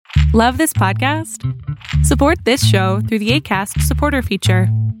Love this podcast? Support this show through the Acast supporter feature.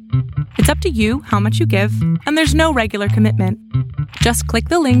 It's up to you how much you give, and there's no regular commitment. Just click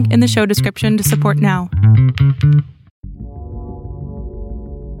the link in the show description to support now.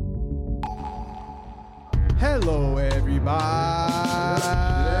 Hello, everybody.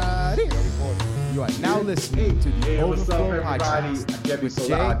 You are now listening to the Overflow Podcast with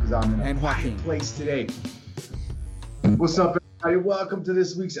Jay and Joaquin. Place today. What's up, everybody? Welcome to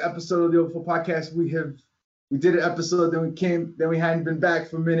this week's episode of the Overflow Podcast. We did an episode, then we hadn't been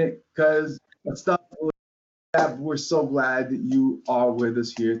back for a minute because of stuff. We're so glad that you are with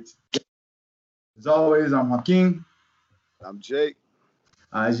us here today. As always, I'm Joaquin. I'm Jake.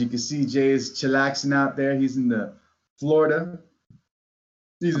 As you can see, Jay is chillaxing out there. He's in the Florida.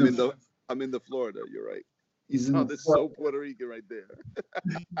 I'm in the Florida. You're right. You sounded so Puerto Rican right there.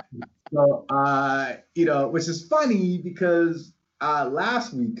 So, which is funny because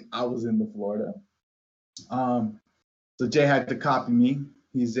last week I was in the Florida. So Jay had to copy me.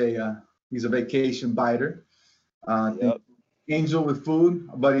 He's a vacation biter. Yep. Angel with food.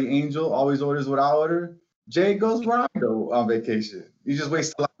 Our buddy Angel always orders what I order. Jay goes where I go on vacation. He just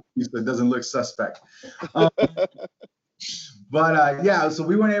wastes a lot of money so it doesn't look suspect. So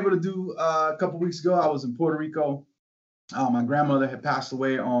we weren't able to do a couple weeks ago. I was in Puerto Rico. My grandmother had passed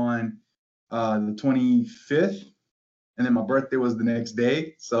away on the 25th, and then my birthday was the next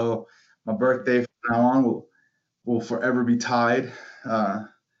day. So my birthday from now on will forever be tied to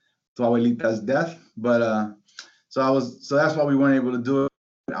Abuelita's death. But so that's why we weren't able to do it.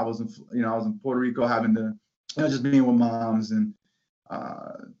 I was in Puerto Rico having to, just being with moms and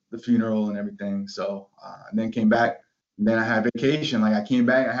the funeral and everything. So and then came back. And then I had vacation. Like I came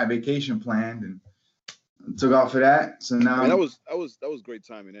back, I had vacation planned and took off for that. So now that was great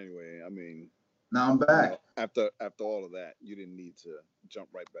timing anyway. I mean, now I'm back. After all of that, you didn't need to jump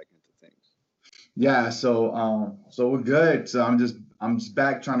right back into things. Yeah. So we're good. So I'm just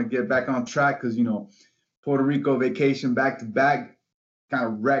back trying to get back on track because Puerto Rico vacation back to back kind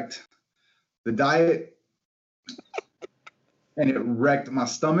of wrecked the diet and it wrecked my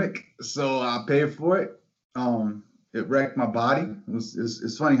stomach. So I paid for it. It wrecked my body.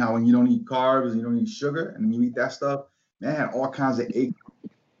 It's funny how when you don't eat carbs and you don't eat sugar and then you eat that stuff, man, I had all kinds of aches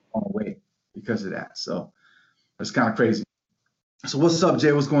on the way because of that. So it's kind of crazy. So what's up,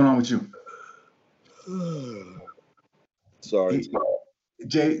 Jay? What's going on with you? Sorry.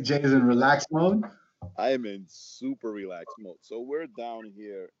 Jay is in relaxed mode? I am in super relaxed mode. So we're down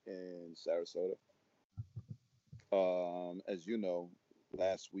here in Sarasota. As you know,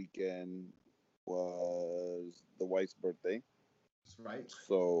 last weekend was the wife's birthday. That's right.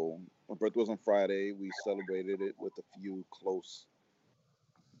 So my birthday was on Friday. We celebrated it with a few close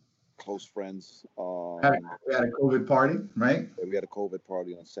friends. We had a COVID party, right? We had a COVID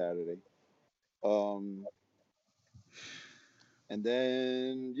party on Saturday. And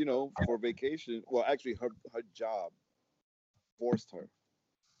then, for vacation, well, actually her job forced her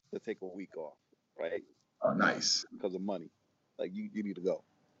to take a week off, right? Oh, nice. Because of money. Like, you need to go.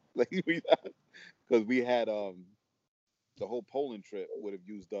 Like, because we had the whole Poland trip would have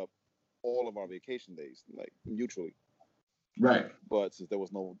used up all of our vacation days, like mutually. Right. But since there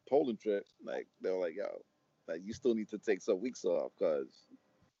was no Poland trip, like they were like, yo, like you still need to take some weeks off because,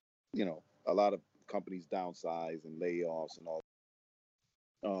 a lot of companies downsize and layoffs and all.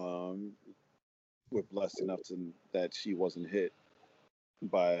 We're blessed enough that she wasn't hit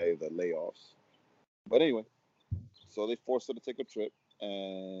by the layoffs. But anyway, so they forced her to take a trip.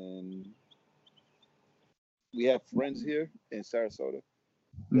 And we have friends here in Sarasota.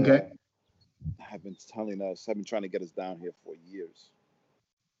 Okay. Have been trying to get us down here for years,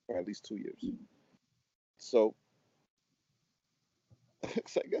 or at least 2 years. So,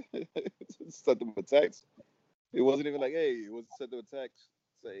 sent them a text. It wasn't even like, hey, it was sent them a text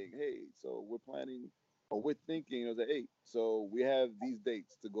saying, hey, so we're planning, or we're thinking. It was like, hey, so we have these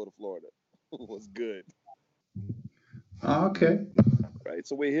dates to go to Florida. It was good. Oh, okay. Right,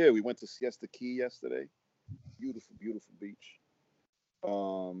 so we're here. We went to Siesta Key yesterday. Beautiful, beautiful beach.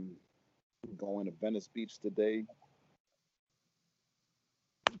 Going to Venice Beach today.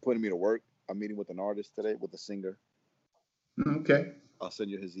 Putting me to work. I'm meeting with an artist today, with a singer. Okay. I'll send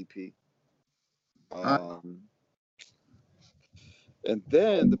you his EP. And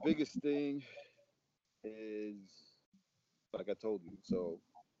then the biggest thing is, like I told you, so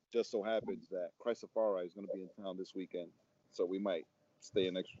just so happens that Christopher is going to be in town this weekend. So we might stay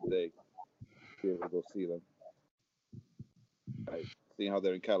an extra day to be able to go see them. Right. Seeing how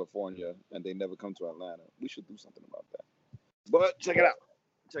they're in California and they never come to Atlanta. We should do something about that. But check it out.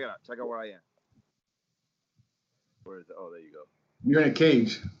 Check out where I am. Where is it? Oh, there you go. You're in a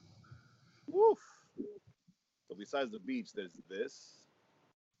cage. besides the beach, there's this,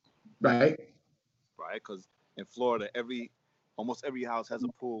 Right. right? Because in Florida, almost every house has a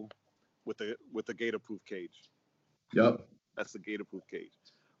pool with a gator-proof cage. Yep. That's the gator-proof cage.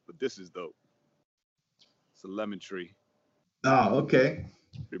 But this is dope. It's a lemon tree, Oh, okay.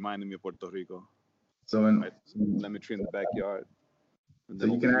 reminding me of Puerto Rico. So Right? Lemon tree in the backyard. And so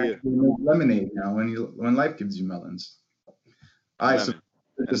then you can over here, actually make lemonade now when life gives you melons. All right. So lemon.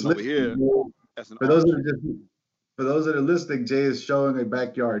 And just then over listen, here, that's an for those orange that are tree. for those that are listening, Jay is showing a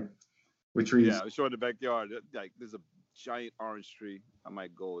backyard with trees. Yeah, I'm sure in the backyard, like there's a giant orange tree. I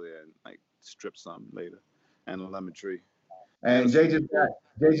might go there and like strip some later, and a lemon tree. And Jay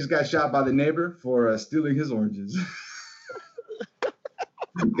just got shot by the neighbor for stealing his oranges.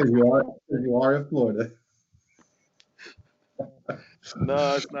 Because you are in Florida.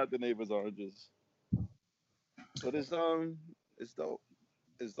 No, it's not the neighbor's oranges. But it's dope.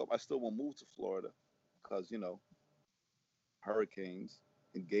 It's dope. I still won't move to Florida because hurricanes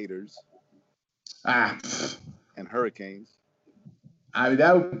and gators Ah, and hurricanes. I mean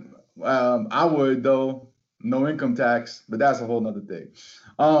I would though, no income tax, but that's a whole nother thing.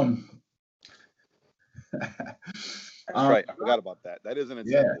 That's right. I forgot about that. That is an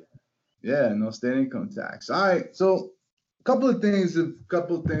Yeah, incentive. yeah, no state income tax. All right, so a couple of things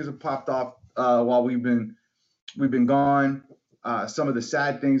have popped off while we've been gone. Some of the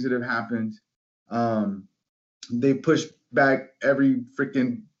sad things that have happened. They pushed back every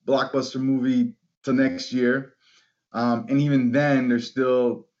freaking blockbuster movie to next year, and even then, there's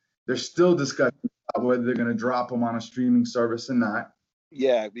still discussion about whether they're going to drop them on a streaming service or not.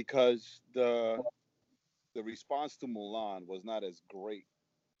 Yeah, because the response to Mulan was not as great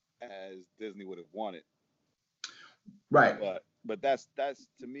as Disney would have wanted. Right. But that's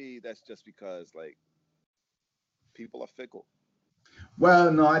to me, that's just because like people are fickle.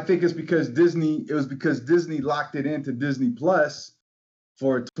 Well, no, I think it's because Disney locked it into Disney Plus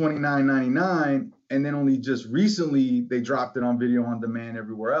for $29.99, and then only just recently they dropped it on video on demand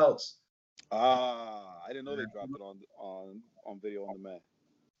everywhere else. I didn't know they dropped it on video on demand.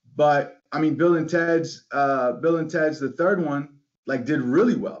 But I mean, Bill and Ted's the third one like did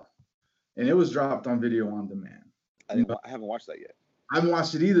really well, and it was dropped on video on demand. I haven't watched that yet. I haven't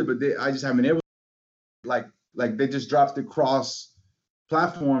watched it either, but I just haven't able like they just dropped it cross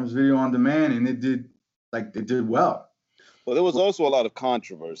platforms video on demand, and it did well. Well, there was also a lot of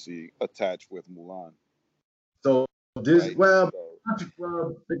controversy attached with Mulan. So this right?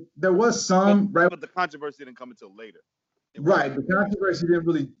 There was some but the controversy didn't come until later. Right, the controversy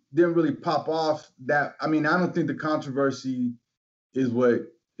didn't really pop off. That I mean, I don't think the controversy is what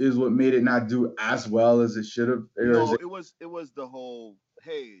made it not do as well as it should have. No, it was the whole,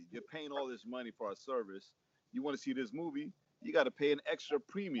 hey, you're paying all this money for our service. You want to see this movie? You got to pay an extra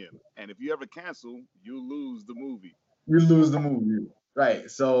premium, and if you ever cancel, you lose the movie. You lose the movie, right?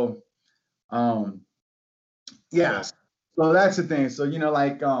 So, yeah. So that's the thing. So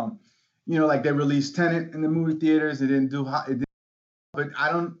like they released Tenet in the movie theaters. It didn't do hot. But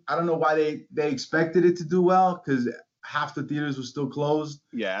I don't know why they expected it to do well, because half the theaters were still closed.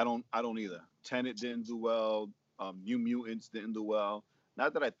 Yeah, I don't either. Tenet didn't do well. New Mutants didn't do well.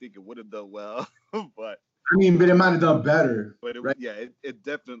 Not that I think it would have done well, but I mean, but it might have done better. But right? it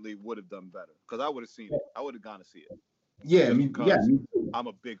definitely would have done better, because I would have seen it. I would have gone to see it. Yeah, me too. I'm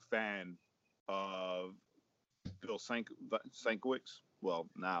a big fan of Bill Sienkiewicz. Well,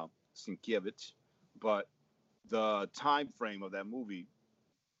 now Sienkiewicz, but the time frame of that movie,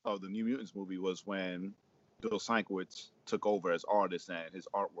 of the New Mutants movie, was when Bill Sienkiewicz took over as artist, and his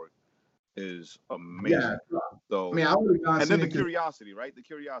artwork is amazing. Yeah. So, I mean, I would have gone. And then the curiosity, right? The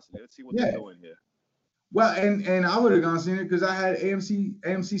curiosity. Let's see what they're doing here. Well, and I would have gone seen it because I had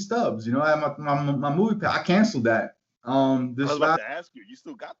AMC stubs. I had my movie pass. I canceled that. I was about to ask you. You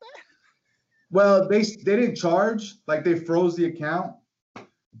still got that? Well, they didn't charge. Like, they froze the account.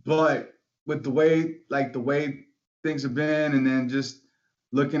 But with the way things have been, and then just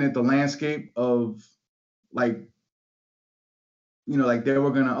looking at the landscape of like they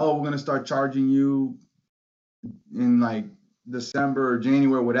were we're gonna start charging you in like December or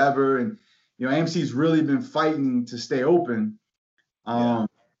January, whatever, and AMC's really been fighting to stay open. I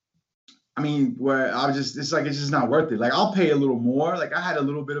mean, where it's just not worth it. Like, I'll pay a little more. Like, I had a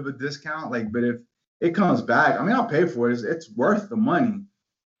little bit of a discount. Like, but if it comes back, I mean, I'll pay for it. It's worth the money,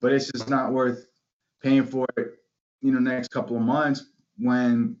 but it's just not worth paying for it. Next couple of months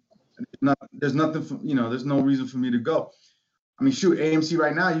when there's nothing for, there's no reason for me to go. I mean, shoot, AMC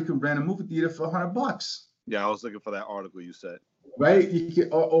right now, you can rent a movie theater for $100. Yeah, I was looking for that article you said. Right, you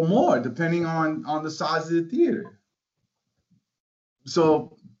can, or more, depending on the size of the theater.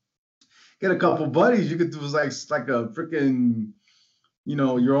 So, get a couple buddies. You could do like a freaking,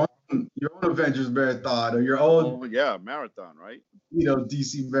 your own Avengers marathon or your own, Oh yeah, marathon, right?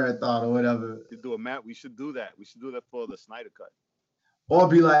 DC marathon or whatever. You do a map. We should do that. We should do that for the Snyder Cut. Or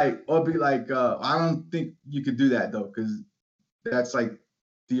be like, I don't think you could do that though, because that's like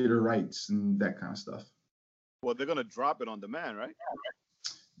theater rights and that kind of stuff. Well, they're gonna drop it on demand, right?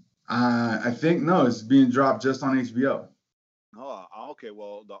 I think no, it's being dropped just on HBO. Oh, okay.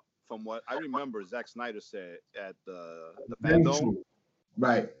 Well, from what I remember, Zack Snyder said at the fandom,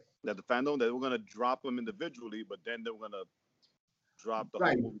 right? That the fandom that we're gonna drop them individually, but then they're gonna drop the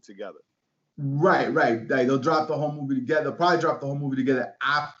Right. whole movie together. Right. Like, they'll drop the whole movie together. They'll probably drop the whole movie together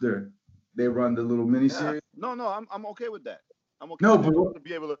after they run the little miniseries. Yeah. No, I'm okay with that. I'm okay. No, with but to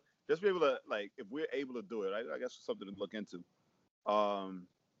be able to like, if we're able to do it, I guess it's something to look into.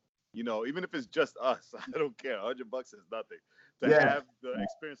 Even if it's just us, I don't care. $100 is nothing. To have the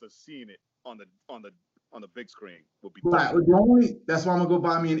experience of seeing it on the big screen would be right. That's why I'm gonna go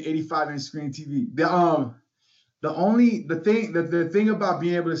buy me an 85-inch screen TV. The thing about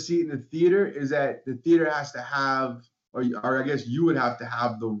being able to see it in the theater is that the theater has to have, or I guess you would have to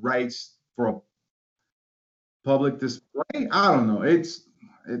have the rights for a public display. I don't know.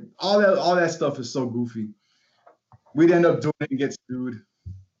 All that stuff is so goofy. We'd end up doing it and get sued.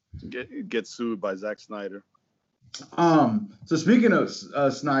 Get sued by Zack Snyder. So speaking of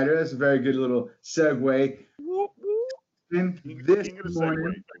Snyder, that's a very good little segue. And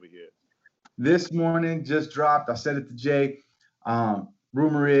this morning just dropped. I said it to Jay.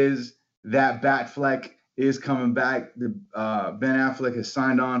 Rumor is that Batfleck is coming back. Ben Affleck has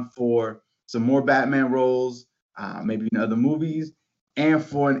signed on for some more Batman roles, maybe in other movies, and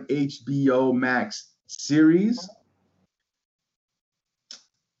for an HBO Max series.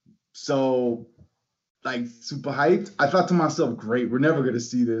 So, like, super hyped. I thought to myself, great, we're never going to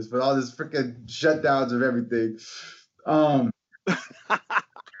see this, but all this freaking shutdowns of everything. But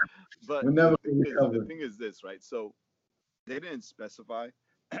the thing is this, right? So they didn't specify,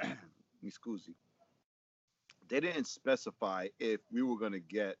 excuse me, they didn't specify if we were going to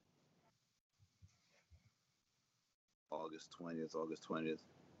get August 20th.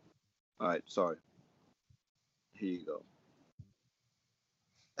 All right, sorry. Here you go.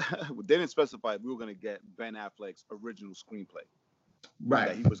 They didn't specify if we were going to get Ben Affleck's original screenplay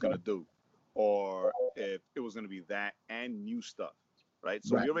that he was going to do, or if it was going to be that and new stuff, right?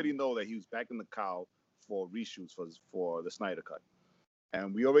 So we already know that he was back in the cow for reshoots for the Snyder Cut,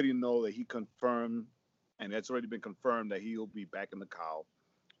 and we already know that he confirmed, and it's already been confirmed that he'll be back in the cow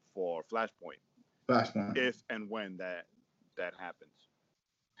for Flashpoint. If and when that happens,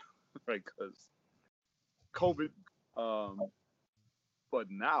 right? Because COVID. But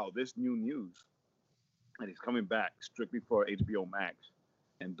now this new news, and he's coming back strictly for HBO Max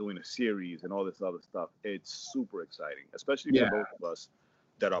and doing a series and all this other stuff. It's super exciting, especially for those of us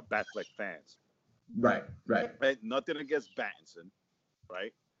that are Batfleck fans. Right. Nothing against Pattinson,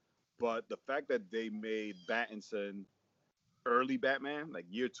 right? But the fact that they made Pattinson early Batman, like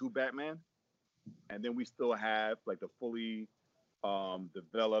year 2 Batman, and then we still have like the fully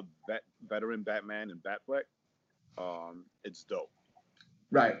developed veteran Batman and Batfleck, it's dope.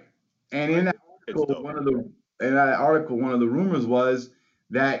 Right. And in that article, one of the rumors was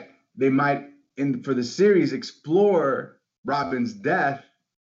that they might, for the series, explore Robin's death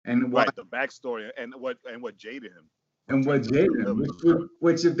and the backstory and what jaded him.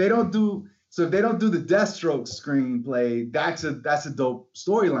 Which if they don't do the Deathstroke screenplay, that's a dope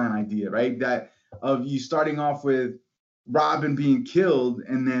storyline idea, right? That of you starting off with Robin being killed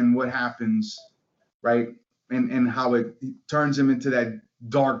and then what happens, right? And how it turns him into that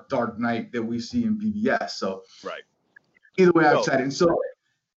dark knight that we see in BVS. So either way, I'm excited. So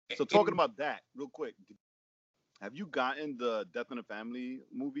talking about that real quick, have you gotten the Death in the Family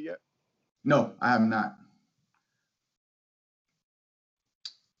movie yet? No, I have not.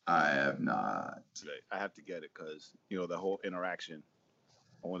 I have to get it because the whole interaction.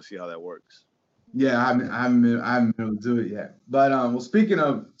 I want to see how that works. Yeah, I haven't been able to do it yet. But well, speaking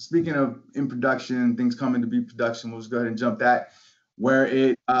of in production, things coming to be production, we'll just go ahead and jump that. Where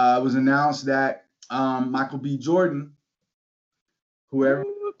it was announced that Michael B. Jordan, whoever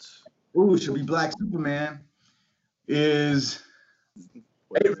should be Black Superman, is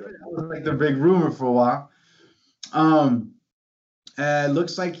like the big rumor for a while. It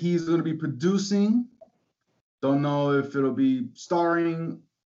looks like he's going to be producing. Don't know if it'll be starring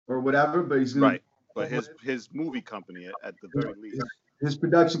or whatever, but he's going to. But his movie company, at the very least. His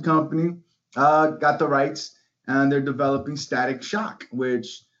production company got the rights, and they're developing Static Shock,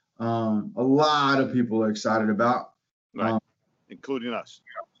 which a lot of people are excited about. Right, including us.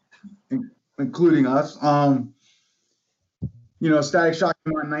 including us. Static Shock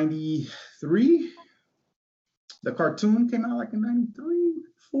came out in '93. The cartoon came out like in '93,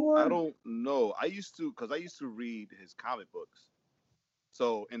 '94. I don't know. I used to read his comic books.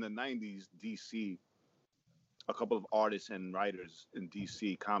 So in the '90s, DC, a couple of artists and writers in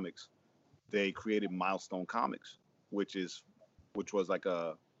DC Comics, they created Milestone Comics, which was like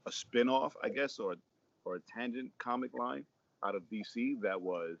a spin-off, I guess, or a tangent comic line out of DC that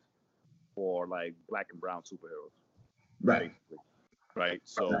was for like black and brown superheroes. Right. Basically. Right.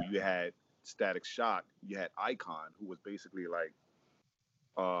 So you had Static Shock, you had Icon, who was basically like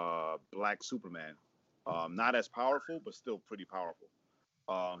black Superman. Not as powerful, but still pretty powerful.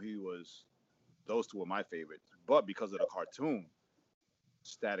 Those two were my favorites. But because of the cartoon,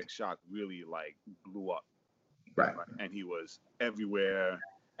 Static Shock really like blew up. Right. And he was everywhere.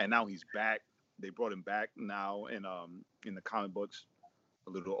 And now he's back. They brought him back now in the comic books,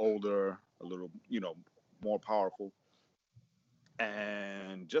 a little older, a little, more powerful.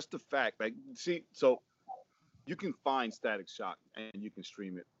 And just the fact, like, see, so you can find Static Shock and you can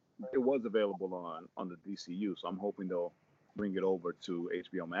stream it. It was available on the DCU, so I'm hoping they'll bring it over to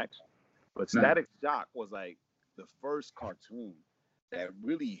HBO Max. But Static Shock was like the first cartoon that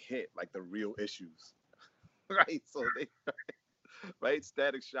really hit like the real issues, right? So right,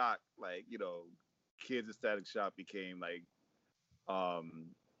 Static Shock, like kids in Static Shock became like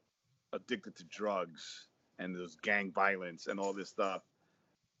addicted to drugs and there's gang violence and all this stuff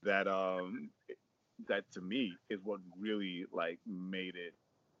that that to me is what really like made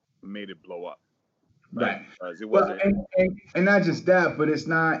it blow up. Right. It wasn't, and not just that, but it's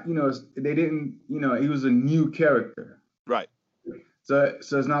not, they didn't, he was a new character. right. So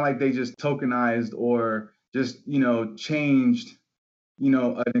it's not like they just tokenized or just, changed,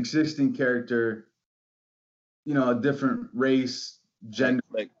 an existing character, a different race, gender.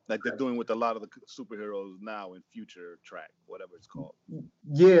 Like they're doing with a lot of the superheroes now in Future Track, whatever it's called.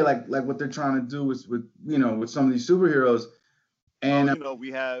 Yeah, like what they're trying to do with with some of these superheroes. And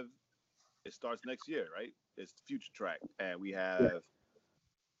we have, it starts next year, right? It's Future Track, and we have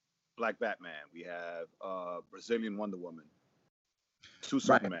Black Batman, we have Brazilian Wonder Woman, two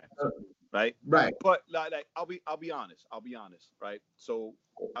Superman, right? Right. But like I'll be honest, right? So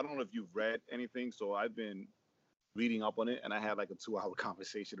I don't know if you've read anything, so I've been reading up on it, and I had like a 2-hour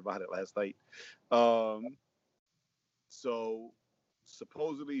conversation about it last night. So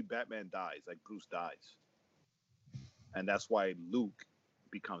supposedly Batman dies, like Bruce dies, and that's why Luke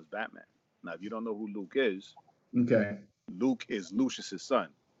becomes Batman. Now, if you don't know who Luke is, okay, Luke is Lucius's son.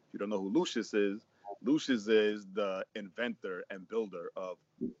 If you don't know who Lucius is the inventor and builder of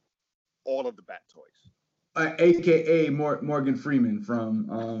all of the Bat toys, aka Morgan Freeman from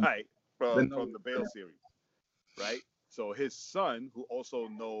right, from the Bale series, right? So his son, who also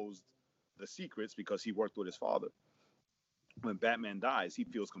knows the secrets because he worked with his father, when Batman dies, he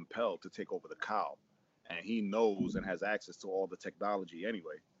feels compelled to take over the cowl, and he knows and has access to all the technology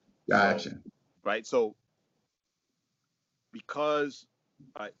anyway. Gotcha. Right. So because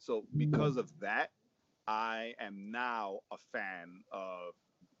of that, I am now a fan of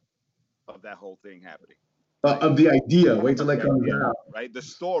that whole thing happening. Of the idea. Wait till it comes out. Right. The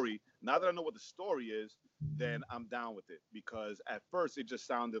story. Now that I know what the story is, then I'm down with it, because at first it just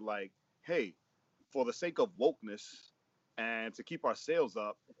sounded like, hey, for the sake of wokeness and to keep our sales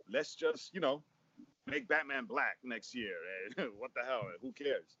up, let's just make Batman black next year. What the hell? Who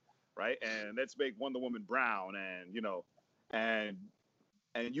cares? Right? And let's make Wonder Woman brown, and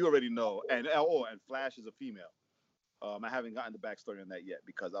and you already know, and Flash is a female. I haven't gotten the backstory on that yet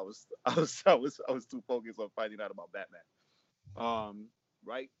because I was too focused on finding out about Batman.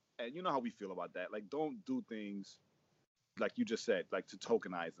 Right? And you know how we feel about that. Like, don't do things like you just said, like to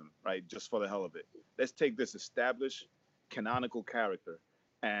tokenize them, right? Just for the hell of it. Let's take this established canonical character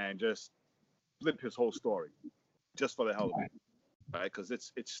and just flip his whole story just for the hell of it. Right, because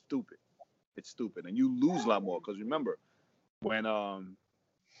it's stupid. It's stupid, and you lose a lot more. Because remember, when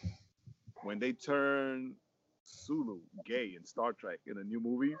they turn Sulu gay in Star Trek in the new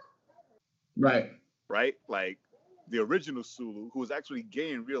movies, right, like the original Sulu, who was actually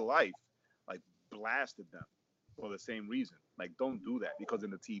gay in real life, like blasted them for the same reason. Like, don't do that, because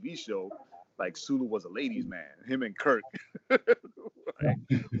in the TV show, like Sulu was a ladies' man. Him and Kirk was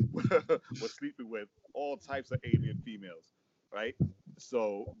sleeping with all types of alien females. Right,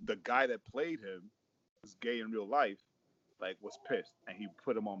 so the guy that played him was gay in real life, like was pissed, and he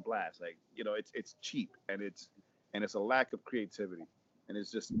put him on blast. Like, it's cheap, and it's a lack of creativity, and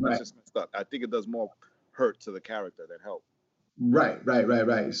it's just messed up. I think it does more hurt to the character than help. Right.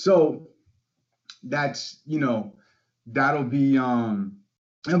 So that's that'll be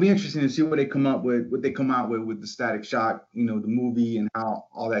it'll be interesting to see what they come out with the Static Shock, the movie and how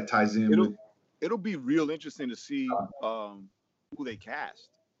all that ties in with. It'll be real interesting to see who they cast.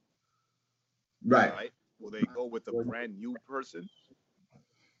 Right. Right? Will they go with a brand new person?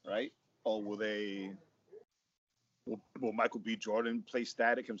 Right? Or will Michael B. Jordan play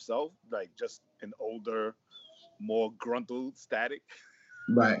Static himself, like just an older, more gruntled Static?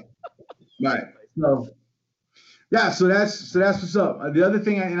 Right. So yeah, so that's what's up. The other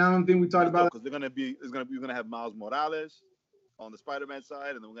thing, and I don't think we talked about, because we're gonna have Miles Morales on the Spider-Man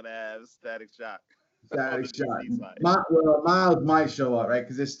side, and then we're gonna have Static Shock on the DC side. Miles might show up, right?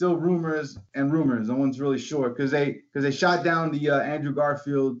 Because there's still rumors. No one's really sure because they shot down the Andrew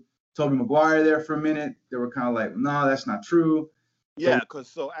Garfield, Tobey Maguire there for a minute. They were kind of like, no, that's not true. Yeah,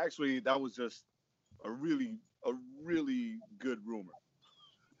 because actually that was just a really good rumor.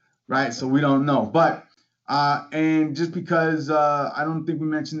 Right. So we don't know, but. And just because I don't think we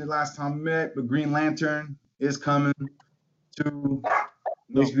mentioned it last time we met, but Green Lantern is coming to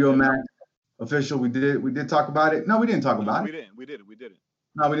HBO Max official. We did talk about it. No, we didn't talk about it. We didn't.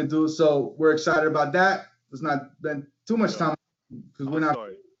 No, we didn't do it. So we're excited about that. It's not been too much time because we're not.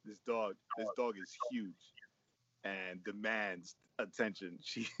 Sorry, this dog is huge and demands attention.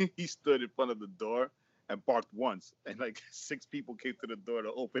 He stood in front of the door and barked once, and like 6 people came to the door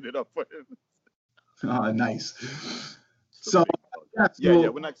to open it up for him. Oh, nice. So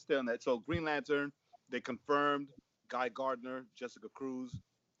we're not staying on that. So Green Lantern, they confirmed Guy Gardner, Jessica Cruz,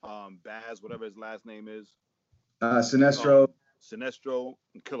 Baz, whatever his last name is, Sinestro,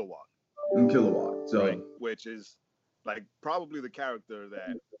 and Kilowatt. So, right, which is like probably the character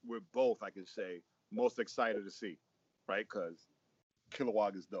that we're both, I can say, most excited to see, right? Because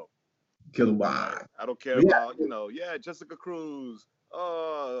Kilowatt is dope. Kilowatt. I don't care about Jessica Cruz,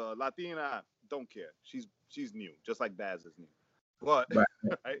 Latina. Don't care. She's new, just like Baz is new. But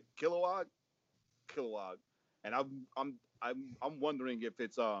right, Kilowatt, and I'm wondering if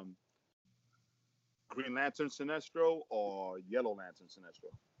it's Green Lantern Sinestro or Yellow Lantern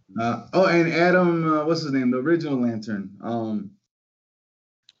Sinestro. And Adam, what's his name? The original Lantern.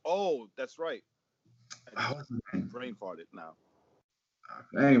 Oh, that's right. Brain farted now.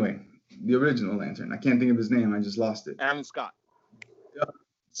 Anyway, the original Lantern. I can't think of his name. I just lost it. Alan Scott. Yeah.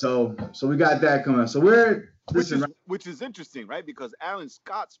 So we got that coming up. So which is interesting, right? Because Alan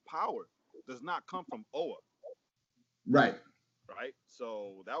Scott's power does not come from Oa. Right. Right.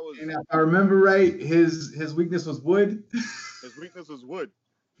 So that was. And if I remember right, his weakness was wood. His weakness was wood.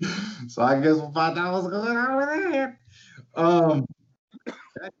 So I guess we'll find out what's going on with that.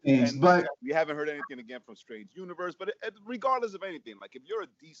 But we haven't heard anything again from Strange Universe. But regardless of anything, like if you're a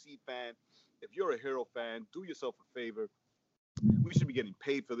DC fan, if you're a hero fan, do yourself a favor. We should be getting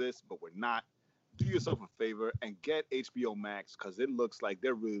paid for this, but we're not. Do yourself a favor and get HBO Max because it looks like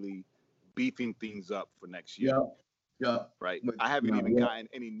they're really beefing things up for next year. Yeah. Right. I haven't even gotten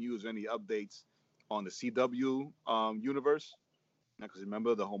any news or any updates on the CW universe. Because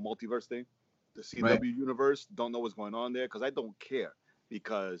remember the whole multiverse thing? The CW universe, don't know what's going on there because I don't care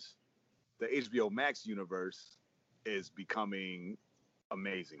because the HBO Max universe is becoming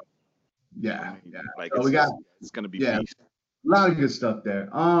amazing. Yeah. Like so it's going to be beast. A lot of good stuff there.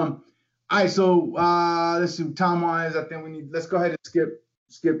 All right, so let's see. Time wise, I think let's go ahead and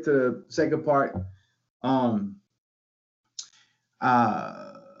skip to the second part.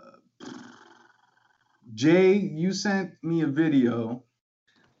 Jay, you sent me a video.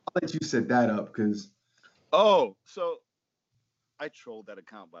 I'll let you set that up because. Oh, so I trolled that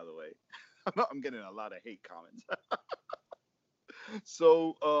account, by the way. I'm getting a lot of hate comments.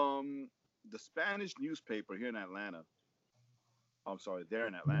 So, the Spanish newspaper here in Atlanta. I'm sorry, they're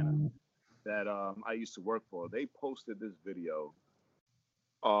in Atlanta. That I used to work for. They posted this video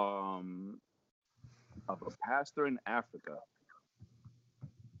of a pastor in Africa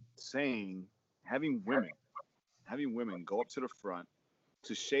saying having women go up to the front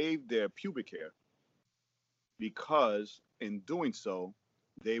to shave their pubic hair because in doing so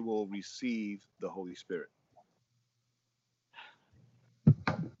they will receive the Holy Spirit.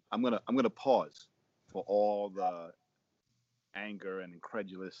 I'm gonna pause for all the anger and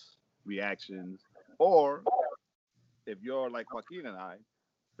incredulous reactions, or if you're like Joaquin and I,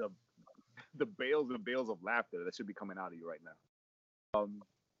 the bales and bales of laughter that should be coming out of you right now.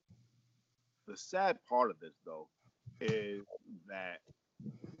 The sad part of this, though, is that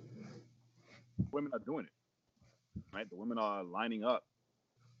women are doing it, right? The women are lining up.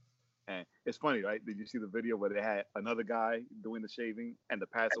 And it's funny, right? Did you see the video where they had another guy doing the shaving and the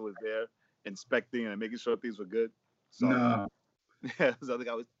pastor was there inspecting and making sure things were good? So, no. Yeah, the other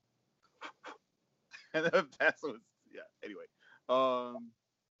guy was, and the pastor was, yeah. Anyway,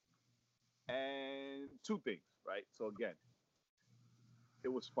 two things, right? So again, it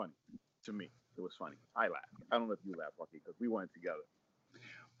was funny to me. It was funny. I laughed. I don't know if you laughed, Joaquin, because we went together.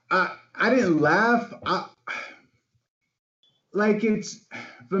 I didn't laugh. Like it's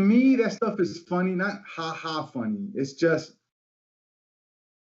for me that stuff is funny, not ha ha funny. It's just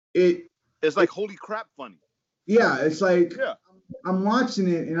it. It's like holy crap funny. Yeah, it's like Yeah. I'm watching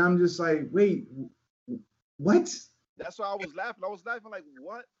it and I'm just like, wait, what? That's why I was laughing. I was laughing like,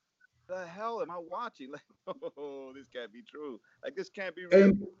 what the hell am I watching? Like, oh, this can't be true. Like, this can't be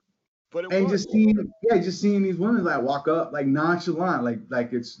real. But it was. Just seeing these women like walk up like nonchalant,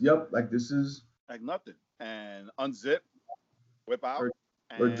 like it's like this is like nothing, and unzip, whip out,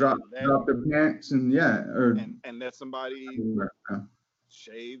 or drop their pants and and let somebody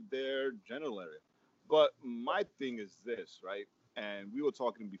shave their genital area. But my thing is this, right? And we were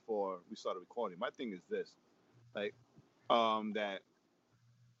talking before we started recording. My thing is this, like, that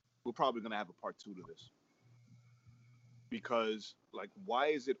we're probably gonna have a part 2 to this, because like, why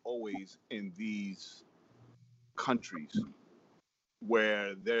is it always in these countries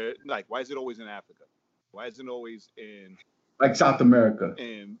where they're like, why is it always in Africa? Why isn't it always in like South America?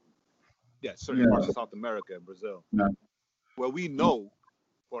 In certain parts of South America and Brazil, where we know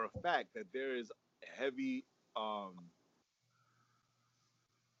for a fact that there is heavy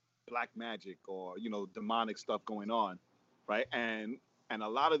black magic or demonic stuff going on, right? And a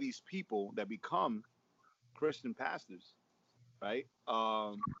lot of these people that become Christian pastors, right,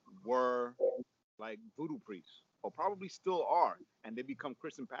 were like voodoo priests, or probably still are, and they become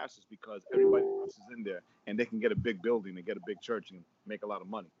Christian pastors because everybody else is in there, and they can get a big building and get a big church and make a lot of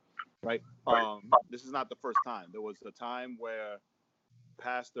money, right? This is not the first time. There was a time where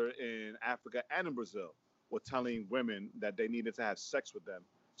pastor in Africa and in Brazil were telling women that they needed to have sex with them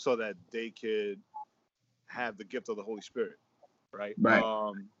so that they could have the gift of the Holy Spirit, right?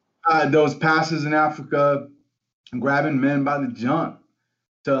 Those pastors in Africa grabbing men by the junk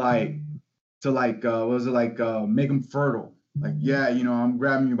to was it like make them fertile? Like, yeah, I'm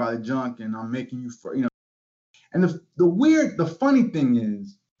grabbing you by the junk and I'm making you And the funny thing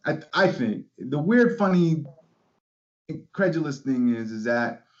is, I think the weird, funny, incredulous thing is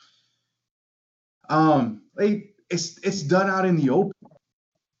that like it's done out in the open,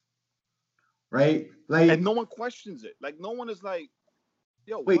 right? Like, and no one questions it. Like, no one is like,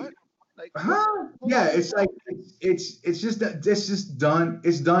 yo, wait, what? Like, yeah, it's like it's just done.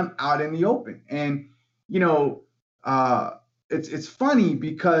 It's done out in the open, and it's funny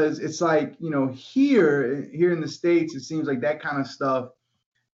because it's like here in the States, it seems like that kind of stuff,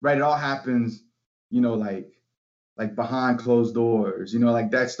 right? It all happens, like behind closed doors,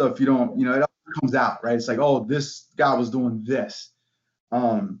 like that stuff. You don't, it all comes out, right? It's like, oh, this guy was doing this.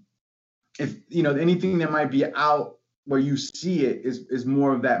 If anything that might be out where you see it is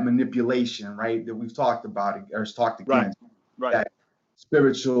more of that manipulation, right? That we've talked about or talked against, right? That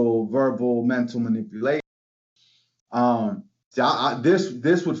spiritual, verbal, mental manipulation.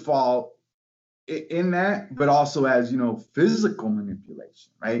 This would fall in that, but also as physical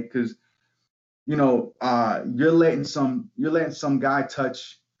manipulation, right? Because you're letting some guy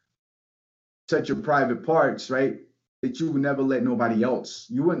touch your private parts, right? That you would never let nobody else.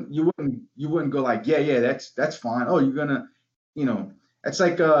 You wouldn't go like, yeah, that's fine. Oh, you're gonna, it's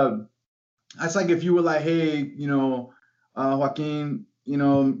like if you were like, hey, Joaquin,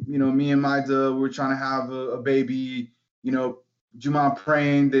 me and Maida, we're trying to have a baby, do you mind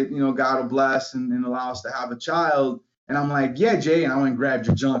praying that God will bless and allow us to have a child? And I'm like, yeah, Jay, and I went and grabbed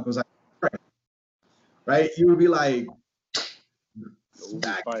your junk. I was like, right? You would be like,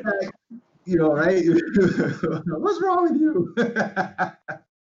 right? What's wrong with you?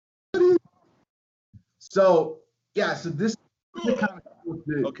 So this is the kind of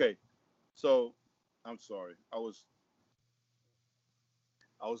okay. So I'm sorry. I was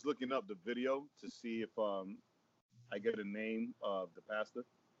looking up the video to see if I get a name of the pastor.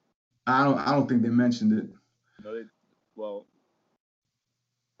 I don't think they mentioned it. No, well,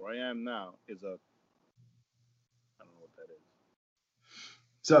 where I am now is I don't know what that is.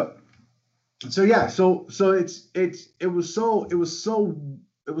 So it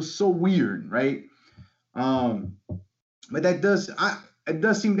was so weird, right? But it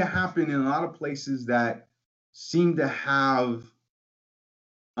does seem to happen in a lot of places that seem to have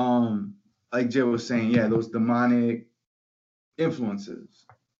like Jay was saying, those demonic influences,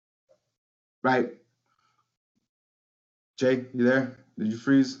 right? Jay, you there? Did you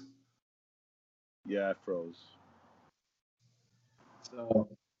freeze? Yeah, I froze. So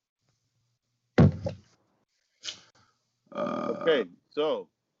okay, so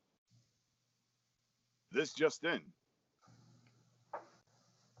this just in.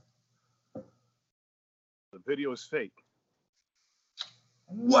 video is fake.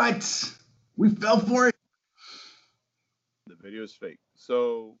 What? We fell for it? The video is fake.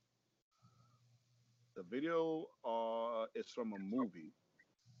 So the video is from a movie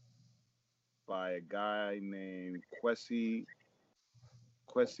by a guy named Kwesi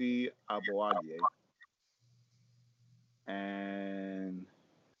Aboagye, and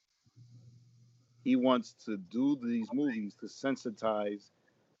he wants to do these movies to sensitize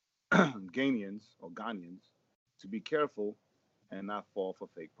Ghanaians to be careful and not fall for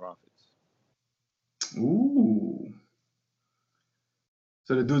fake prophets. Ooh.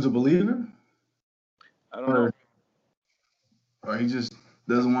 So the dude's a believer? I don't know. Or he just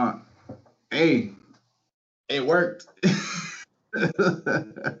doesn't want. Hey, it worked.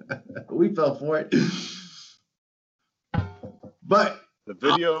 We fell for it. But the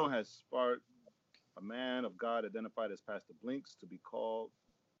video has sparked a man of God identified as Pastor Blinks to be called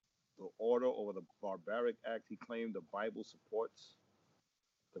the order over the barbaric act he claimed the Bible supports.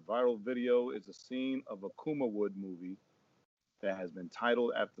 The viral video is a scene of a Kuma Wood movie that has been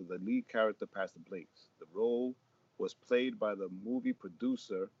titled after the lead character, Pastor Blinks. The role was played by the movie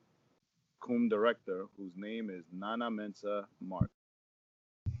producer, cum director, whose name is Nana Mensah Mark.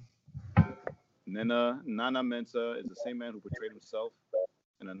 Nana Mensah is the same man who portrayed himself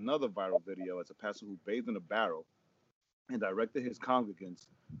in another viral video as a pastor who bathed in a barrel and directed his congregants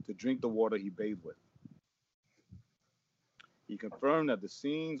to drink the water he bathed with. He confirmed that the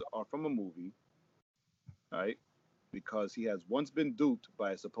scenes are from a movie, right? Because he has once been duped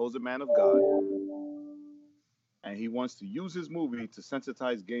by a supposed man of God, and he wants to use his movie to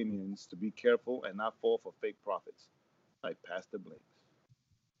sensitize Ghanaians to be careful and not fall for fake prophets like Pastor Blinks.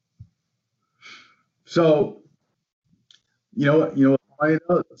 So, you know what?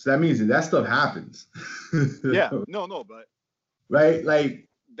 So that means that stuff happens. Yeah, no, but right, like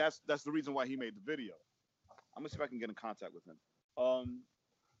that's the reason why he made the video. I'm gonna see if I can get in contact with him.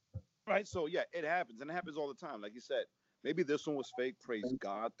 Right, so yeah, it happens, and it happens all the time. Like you said, maybe this one was fake. Praise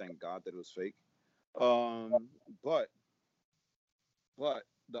God, thank God that it was fake. But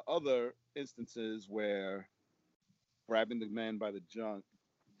the other instances where grabbing the man by the junk,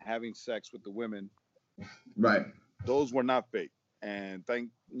 having sex with the women, right, those were not fake. And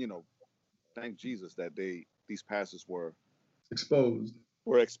thank Jesus that these pastors were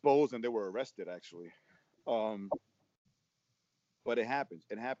exposed and they were arrested actually. But it happens,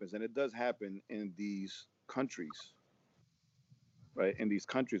 and it does happen in these countries, right? In these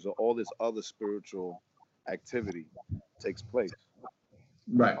countries where all this other spiritual activity takes place,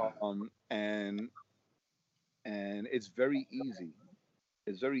 right, and it's very easy.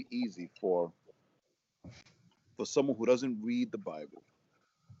 It's very easy for someone who doesn't read the Bible,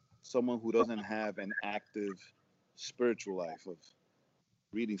 someone who doesn't have an active spiritual life of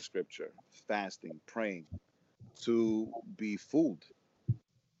reading scripture, fasting, praying, to be fooled,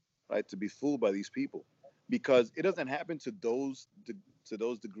 right? To be fooled by these people, because it doesn't happen to those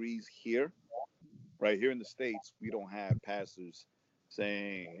degrees here, right? Here in the States, we don't have pastors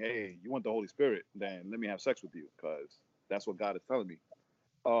saying, "Hey, you want the Holy Spirit? Then let me have sex with you," because that's what God is telling me,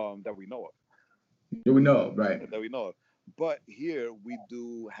 that we know of. That we know of, right? That we know of. But here we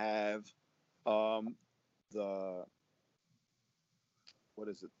do have the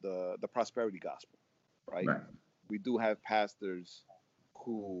the prosperity gospel, right? We do have pastors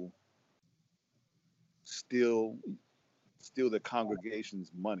who steal the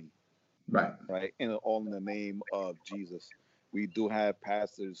congregation's money, right, and all in the name of Jesus. We do have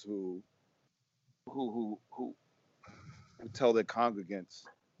pastors who tell their congregants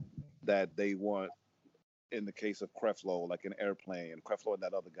that they want, in the case of Creflo, like an airplane, Creflo and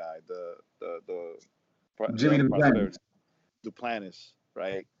that other guy, the Jimmy Duplantis,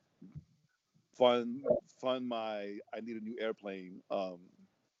 right? Fund my I need a new airplane.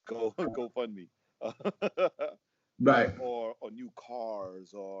 Go fund me. Right. Or new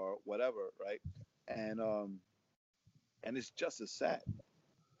cars or whatever, right? And it's just as sad,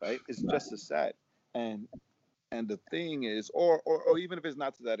 right? It's just as sad. And the thing is, or even if it's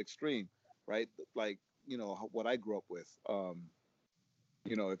not to that extreme, right? Like, what I grew up with,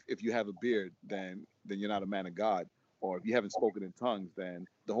 if you have a beard, then you're not a man of God. Or if you haven't spoken in tongues, then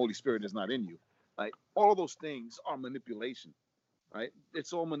the Holy Spirit is not in you. Like, all those things are manipulation, right?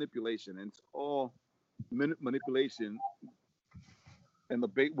 It's all manipulation, and it's all manipulation, and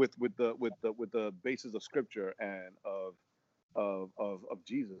with the basis of Scripture and of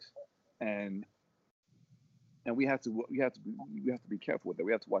Jesus, and we have to be careful with that.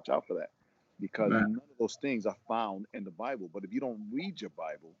 We have to watch out for that, because none of those things are found in the Bible. But if you don't read your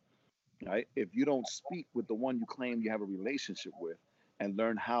Bible, right? If you don't speak with the one you claim you have a relationship with and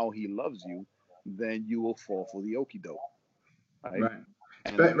learn how he loves you, then you will fall for the okie doke, right? Right.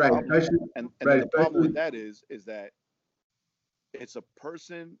 And the Right. problem, Especially, and then right. the problem with Especially, that is that it's a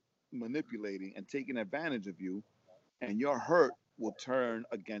person manipulating and taking advantage of you, and your hurt will turn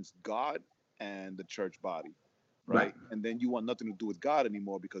against God and the church body, right. right? And then you want nothing to do with God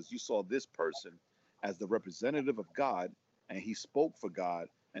anymore because you saw this person as the representative of God, and he spoke for God,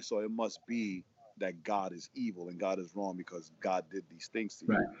 and so it must be that God is evil and God is wrong because God did these things to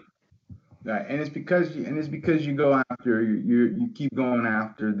you. Right. Right. And it's because you go after you keep going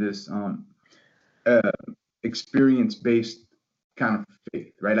after this uh experience based kind of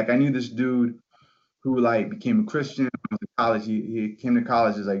faith, right? Like I knew this dude who like became a Christian when I was in college. He came to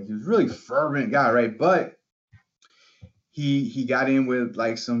college as like he was a really fervent guy, right? But he got in with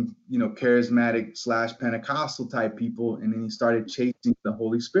like some charismatic slash Pentecostal type people, and then he started chasing the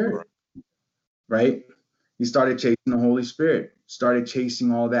Holy Spirit, right? He started chasing the Holy Spirit, started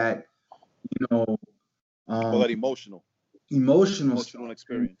chasing all that, you know, All um, that emotional stuff, emotional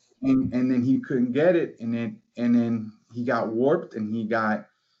experience. and then he couldn't get it, and then he got warped, and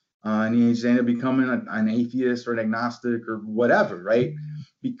and he ended up becoming an atheist or an agnostic or whatever, right?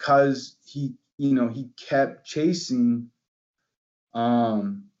 Because he kept chasing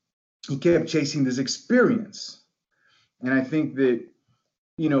um this experience. And I think that,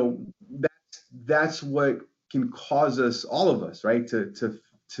 you know, that's what can cause us, all of us, right, to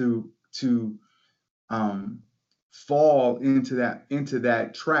um fall into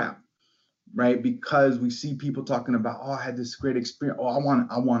that trap, right? Because we see people talking about, oh, I had this great experience. Oh, I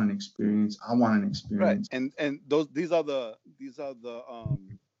want an experience. I want an Right. experience. And these are the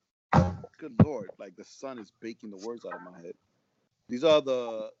good Lord, like the sun is baking the words out of my head. These are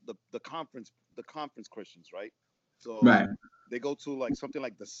the conference Christians, right? So Right. they go to like something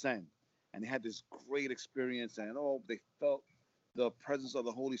like the Send, and they had this great experience, and they felt the presence of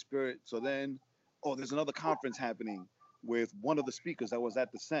the Holy Spirit. So then, there's another conference happening with one of the speakers that was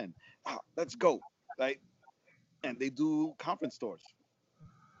at the Send. Let's go, right? And they do conference tours,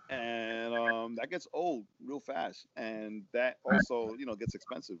 and that gets old real fast, and that Right. also gets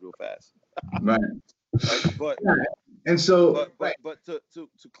expensive real fast, Right. right? But Right. And so, but right. but but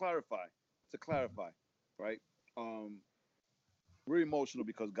to clarify, right? Um, we're emotional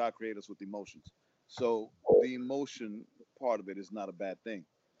because God created us with emotions. So the emotion part of it is not a bad thing.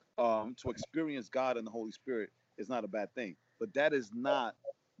 To experience God and the Holy Spirit is not a bad thing, but that is not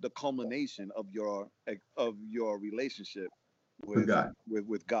the culmination of your relationship With with God.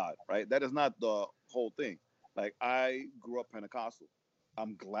 with God, right? That is not the whole thing. Like I grew up Pentecostal.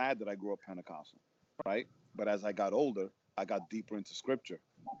 I'm glad that I grew up Pentecostal, right? But as I got older, I got deeper into Scripture,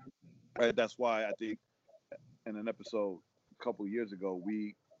 right? That's why I think in an episode a couple of years ago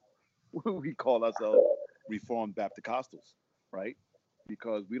we we call ourselves Reformed Baptist, right?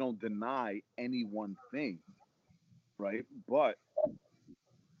 Because we don't deny any one thing, right? But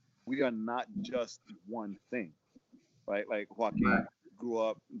we are not just one thing, right? Like Right. Joaquin grew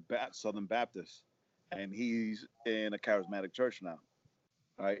up Southern Baptist, and he's in a charismatic church now,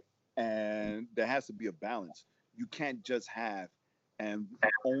 right? And there has to be a balance. You can't just have and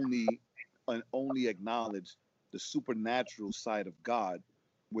only only acknowledge the supernatural side of God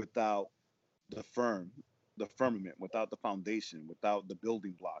without the the firmament, without the foundation, without the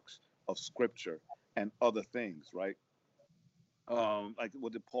building blocks of Scripture and other things, right? Like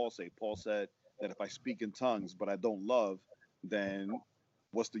what did Paul say? Paul said that if I speak in tongues but I don't love, then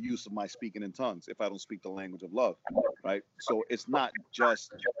what's the use of my speaking in tongues if I don't speak the language of love, right? So it's not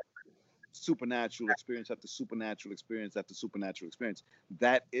just supernatural experience after supernatural experience after supernatural experience.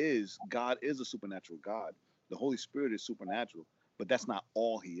 That is, God is a supernatural God. The Holy Spirit is supernatural, but that's not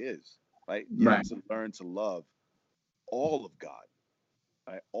all He is, right? You have Right. to learn to love all of God,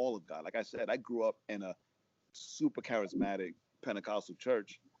 right? All of God. Like I said, I grew up in a super charismatic Pentecostal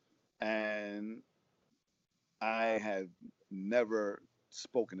church, and I have never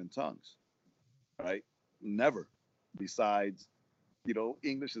spoken in tongues, right? Never, besides,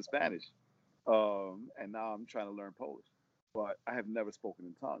 English and Spanish. And now I'm trying to learn Polish, but I have never spoken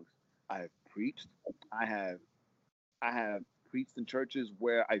in tongues. I have preached. I have I have preached in churches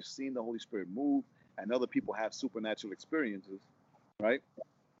where I've seen the Holy Spirit move, and other people have supernatural experiences, right?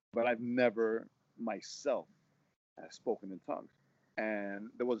 But I've never myself have spoken in tongues, and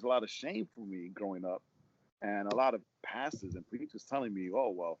there was a lot of shame for me growing up, and a lot of pastors and preachers telling me,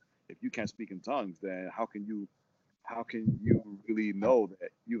 "Oh well, if you can't speak in tongues, then how can you really know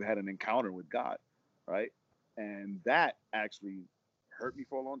that you had an encounter with God, right?" And that actually hurt me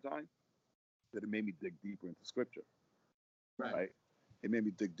for a long time. That it made me dig deeper into Scripture, Right. right? It made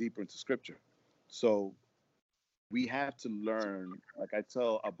me dig deeper into Scripture. So we have to learn. Like I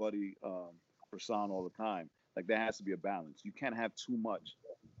tell our buddy croissant all the time. Like there has to be a balance. You can't have too much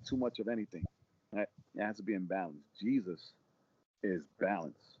of anything. Right? It has to be in balance. Jesus is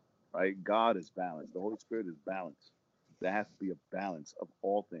balance, right? God is balance. The Holy Spirit is balance. There has to be a balance of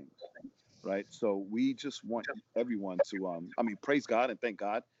all things, right? So we just want everyone to, praise God and thank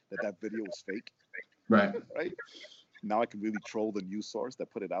God that video was fake, Right. right? Now I can really troll the news source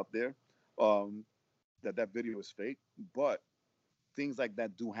that put it out there, that video is fake. But things like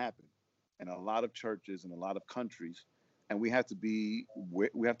that do happen in a lot of churches and a lot of countries, and we have to be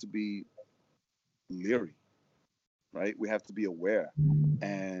leery, right? We have to be aware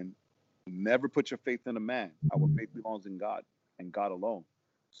and never put your faith in a man. Our faith belongs in God and God alone.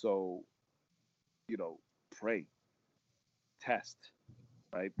 So, pray, test,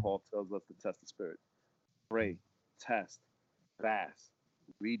 right? Paul tells us to test the spirit. Pray, test, fast,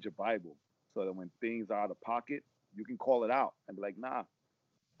 read your Bible, so that when things are out of pocket, you can call it out and be like, nah,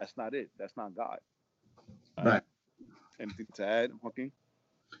 that's not it. That's not God. Right. Anything to add, Joaquin?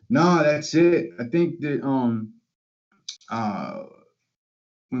 No, that's it. I think that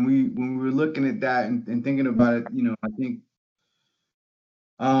when we were looking at that and thinking about it, I think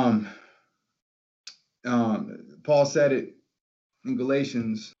Paul said it in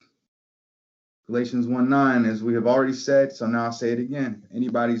Galatians 1:9, as we have already said, so now I'll say it again.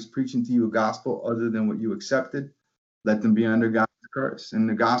 Anybody's preaching to you a gospel other than what you accepted, let them be under God's curse. And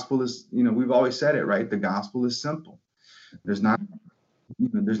the gospel is, we've always said it, right? The gospel is simple. There's not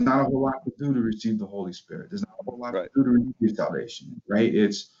a whole lot to do to receive the Holy Spirit. There's not a whole lot to do to receive salvation, right?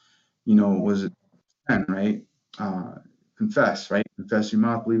 It's, was it 10, right? Confess, right? Confess your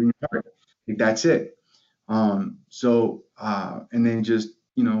mouth, believe in your heart. Like, that's it. And then just,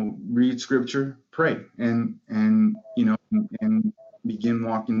 read scripture, pray, and begin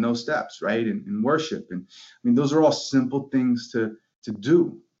walking those steps, right? And worship. And those are all simple things to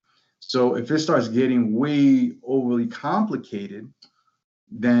do. So if it starts getting way overly complicated,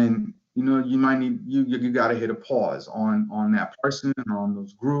 then, you might need, you got to hit a pause on that person, on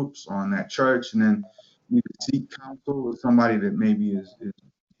those groups, on that church, and then you seek counsel with somebody that maybe is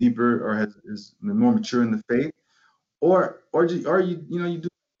deeper or is more mature in the faith, or you do.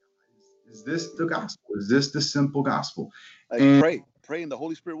 Is this the gospel? Is this the simple gospel? And pray, and the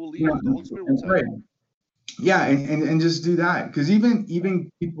Holy Spirit will lead you. The Holy Spirit will tell you. Yeah, and just do that, because even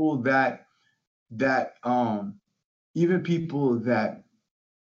people that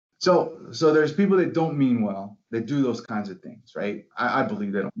so there's people that don't mean well, that do those kinds of things, right? I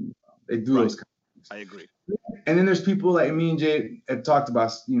believe they don't mean well. They do those kinds of things. I agree. And then there's people like me and Jay had talked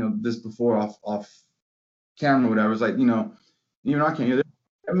about, this before off camera, whatever. It's like, even I can't.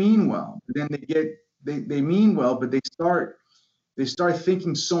 They mean well, but then they mean well, but they start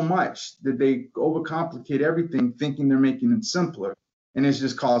thinking so much that they overcomplicate everything, thinking they're making it simpler, and it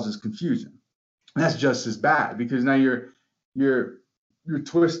just causes confusion. And that's just as bad, because now you're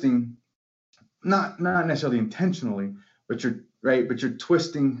twisting, not necessarily intentionally, but you're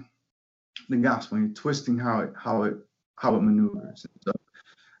twisting the gospel, and you're twisting how it maneuvers. And so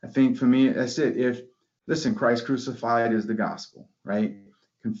I think for me, that's it. Listen, Christ crucified is the gospel, right?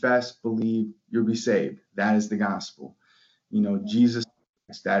 Confess, believe, you'll be saved. That is the gospel. Jesus,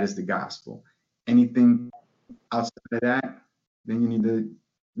 that is the gospel. Anything outside of that, then you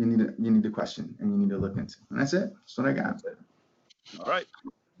need to question, and you need to look into. And that's it. That's what I got. All right.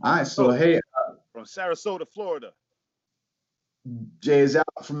 So hey, from Sarasota, Florida, Jay is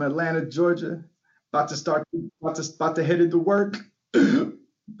out from Atlanta, Georgia. About to head into work.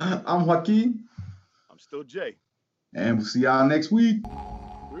 I'm Joaquin. I'm still Jay. And we'll see y'all next week.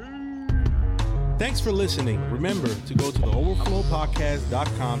 Thanks for listening. Remember to go to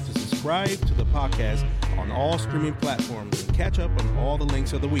theoverflowpodcast.com to subscribe to the podcast on all streaming platforms and catch up on all the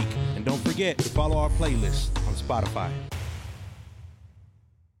links of the week. And don't forget to follow our playlist on Spotify.